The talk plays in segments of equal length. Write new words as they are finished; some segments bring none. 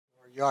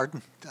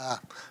Yarden.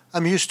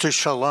 I'm used to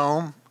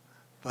shalom,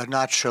 but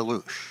not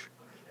shalush.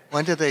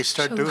 When did they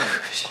start doing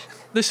it?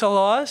 The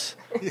shalosh?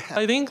 Yeah.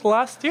 I think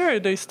last year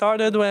they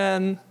started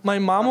when my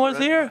mom was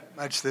here.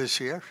 Much this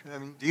year. I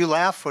mean, do you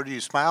laugh or do you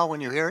smile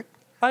when you hear it?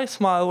 I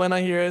smile when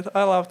I hear it.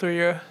 I love to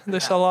hear the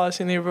shalosh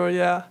in Hebrew,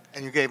 yeah.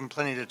 And you gave him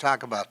plenty to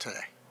talk about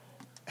today.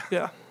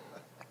 Yeah.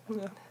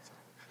 Yeah.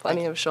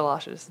 Plenty of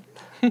shaloshes.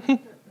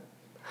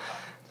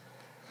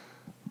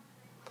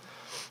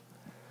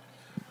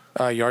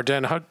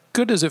 Yarden, how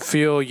good does it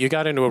feel? You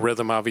got into a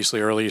rhythm,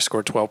 obviously, early. You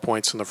scored 12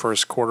 points in the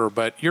first quarter,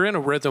 but you're in a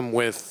rhythm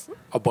with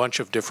a bunch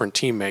of different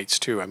teammates,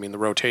 too. I mean, the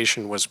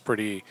rotation was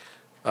pretty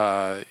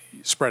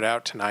spread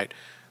out tonight.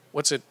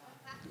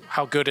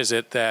 How good is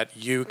it that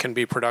you can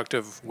be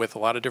productive with a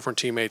lot of different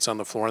teammates on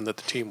the floor and that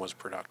the team was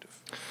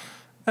productive?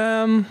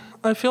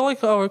 I feel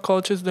like our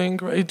coach is doing a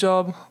great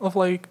job of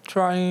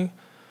trying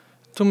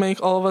to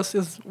make all of us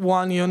as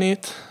one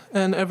unit,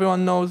 and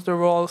everyone knows their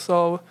role.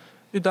 So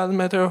it doesn't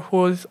matter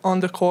who's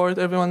on the court.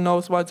 Everyone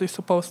knows what they're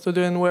supposed to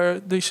do and where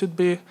they should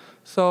be.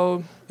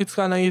 So it's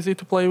kind of easy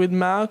to play with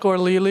Mac or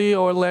Lily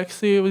or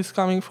Lexi, who's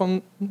coming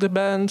from the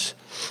bench.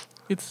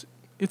 It's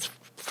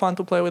fun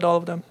to play with all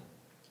of them.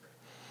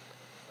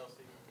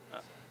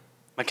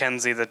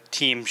 Mackenzie, the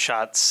team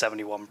shot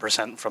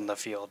 71% from the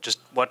field. Just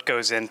what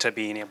goes into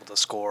being able to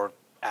score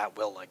at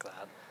will like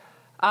that?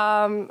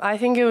 I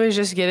think it was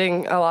just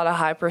getting a lot of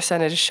high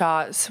percentage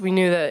shots. We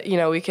knew that,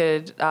 we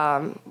could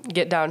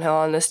get downhill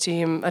on this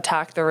team,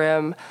 attack the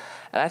rim,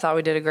 and I thought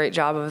we did a great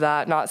job of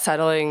that, not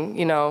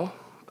settling,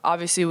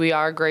 obviously we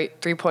are a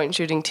great three-point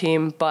shooting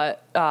team,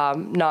 but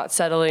not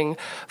settling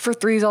for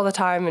threes all the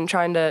time and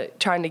trying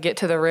to get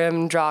to the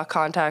rim, draw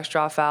contacts,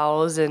 draw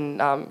fouls,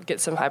 and get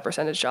some high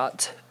percentage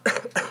shots.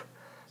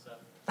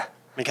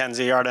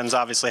 Mackenzie, Yarden's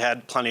obviously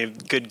had plenty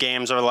of good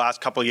games over the last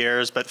couple of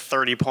years, but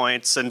 30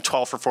 points and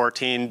 12 for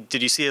 14.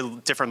 Did you see a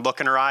different look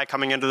in her eye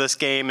coming into this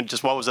game, and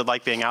just what was it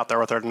like being out there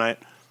with her tonight?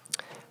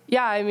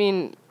 Yeah, I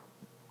mean,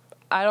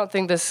 I don't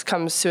think this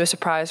comes to a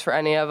surprise for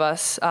any of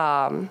us.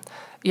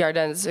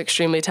 Yarden's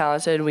extremely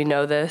talented. We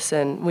know this,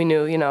 and we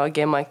knew, a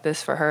game like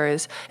this for her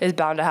is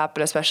bound to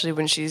happen, especially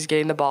when she's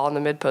getting the ball in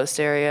the mid-post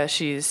area.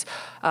 She's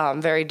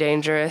very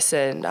dangerous,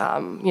 and,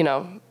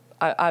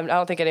 I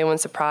don't think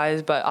anyone's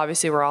surprised, but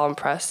obviously we're all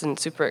impressed and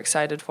super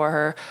excited for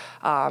her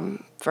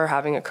for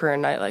having a career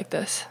night like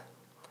this.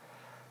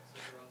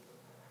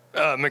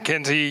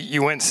 Mackenzie,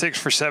 you went 6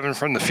 for 7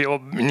 from the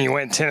field, and you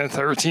went 10 of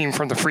 13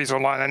 from the free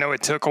throw line. I know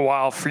it took a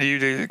while for you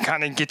to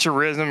kind of get your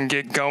rhythm,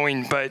 get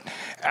going, but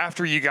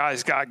after you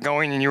guys got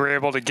going and you were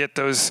able to get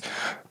those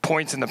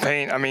points in the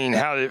paint, I mean,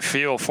 how did it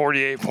feel,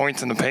 48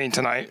 points in the paint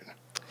tonight?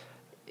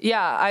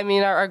 Yeah, I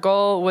mean, our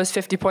goal was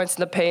 50 points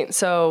in the paint,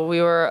 so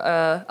we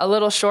were a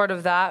little short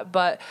of that.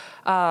 But,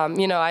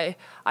 I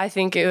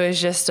think it was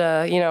just,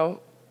 a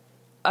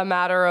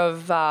matter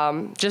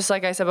of, just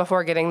like I said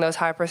before, getting those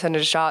high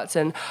percentage shots.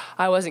 And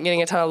I wasn't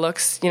getting a ton of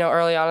looks,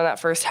 early on in that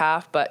first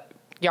half. But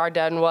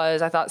Yarden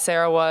was, I thought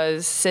Sarah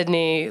was,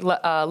 Sydney,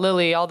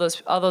 Lily, all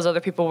those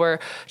other people were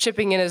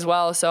chipping in as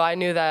well. So I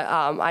knew that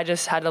I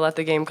just had to let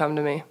the game come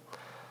to me.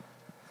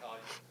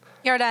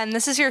 Yarden,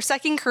 this is your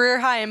second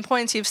career high in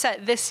points you've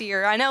set this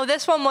year. I know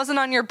this one wasn't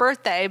on your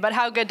birthday, but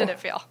how good did it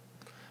feel?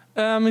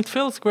 It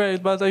feels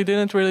great, but I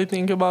didn't really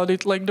think about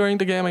it. During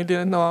the game, I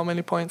didn't know how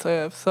many points I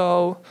have.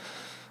 So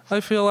I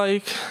feel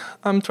like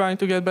I'm trying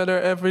to get better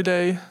every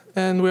day,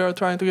 and we are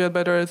trying to get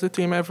better as a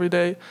team every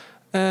day.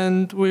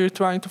 And we're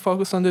trying to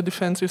focus on the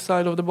defensive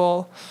side of the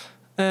ball.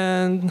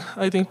 And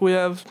I think we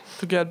have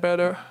to get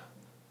better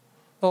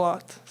a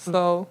lot.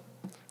 So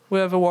we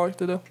have a work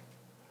to do.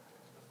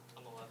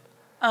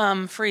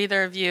 For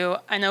either of you,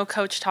 I know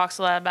Coach talks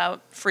a lot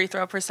about free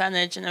throw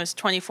percentage, and it was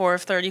 24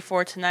 of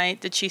 34 tonight.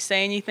 Did she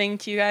say anything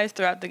to you guys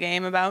throughout the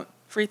game about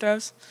free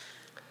throws?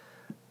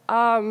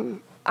 I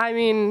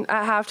mean,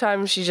 at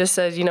halftime, she just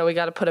said, we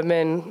got to put them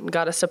in,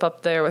 got to step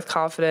up there with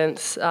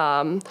confidence.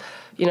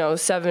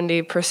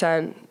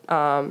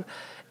 70%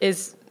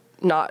 is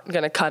not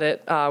going to cut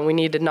it. We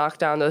need to knock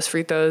down those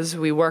free throws.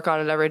 We work on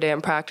it every day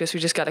in practice. We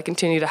just got to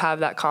continue to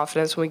have that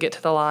confidence when we get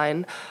to the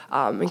line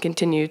and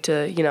continue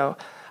to,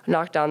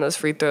 knock down those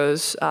free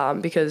throws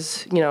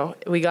because,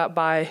 we got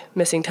by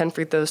missing 10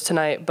 free throws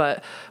tonight,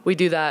 but we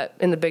do that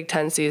in the Big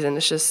Ten season.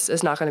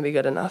 It's not going to be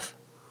good enough.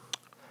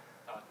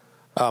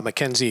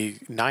 Mackenzie,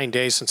 9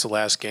 days since the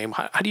last game.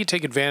 How do you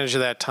take advantage of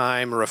that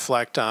time,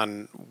 reflect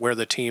on where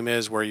the team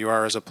is, where you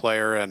are as a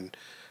player, and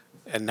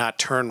not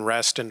turn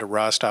rest into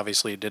rust?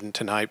 Obviously, you didn't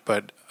tonight,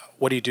 but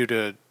what do you do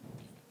to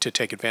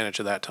take advantage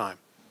of that time?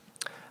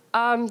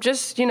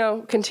 Just,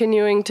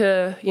 continuing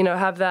to,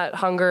 have that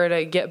hunger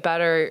to get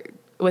better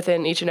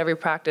within each and every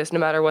practice, no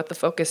matter what the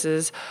focus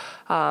is,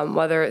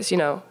 whether it's,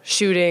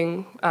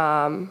 shooting,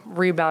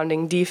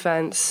 rebounding,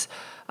 defense,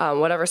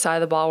 whatever side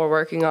of the ball we're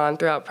working on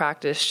throughout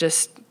practice,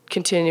 just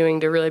continuing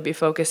to really be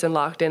focused and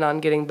locked in on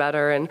getting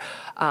better. And,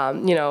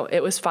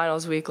 it was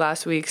finals week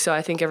last week, so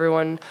I think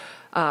everyone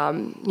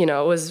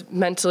it was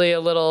mentally a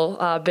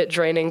little bit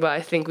draining, but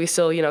I think we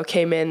still,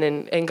 came in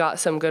and got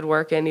some good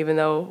work in, even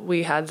though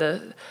we had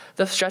the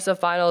stress of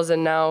finals.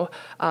 And now,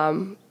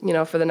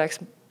 for the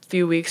next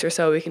few weeks or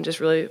so, we can just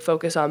really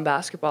focus on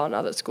basketball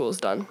now that school's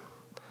done.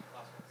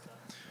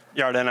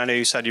 Yarden, I know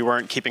you said you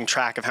weren't keeping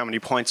track of how many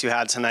points you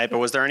had tonight, but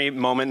was there any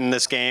moment in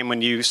this game when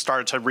you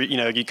started to,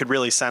 you could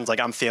really sense like,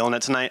 I'm feeling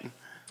it tonight?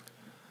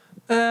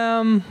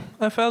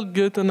 I felt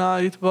good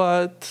tonight,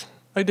 but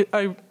I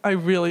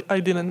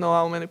didn't know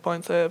how many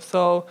points I have,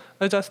 so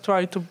I just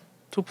tried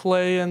to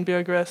play and be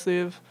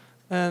aggressive,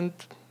 and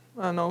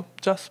I don't know,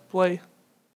 just play.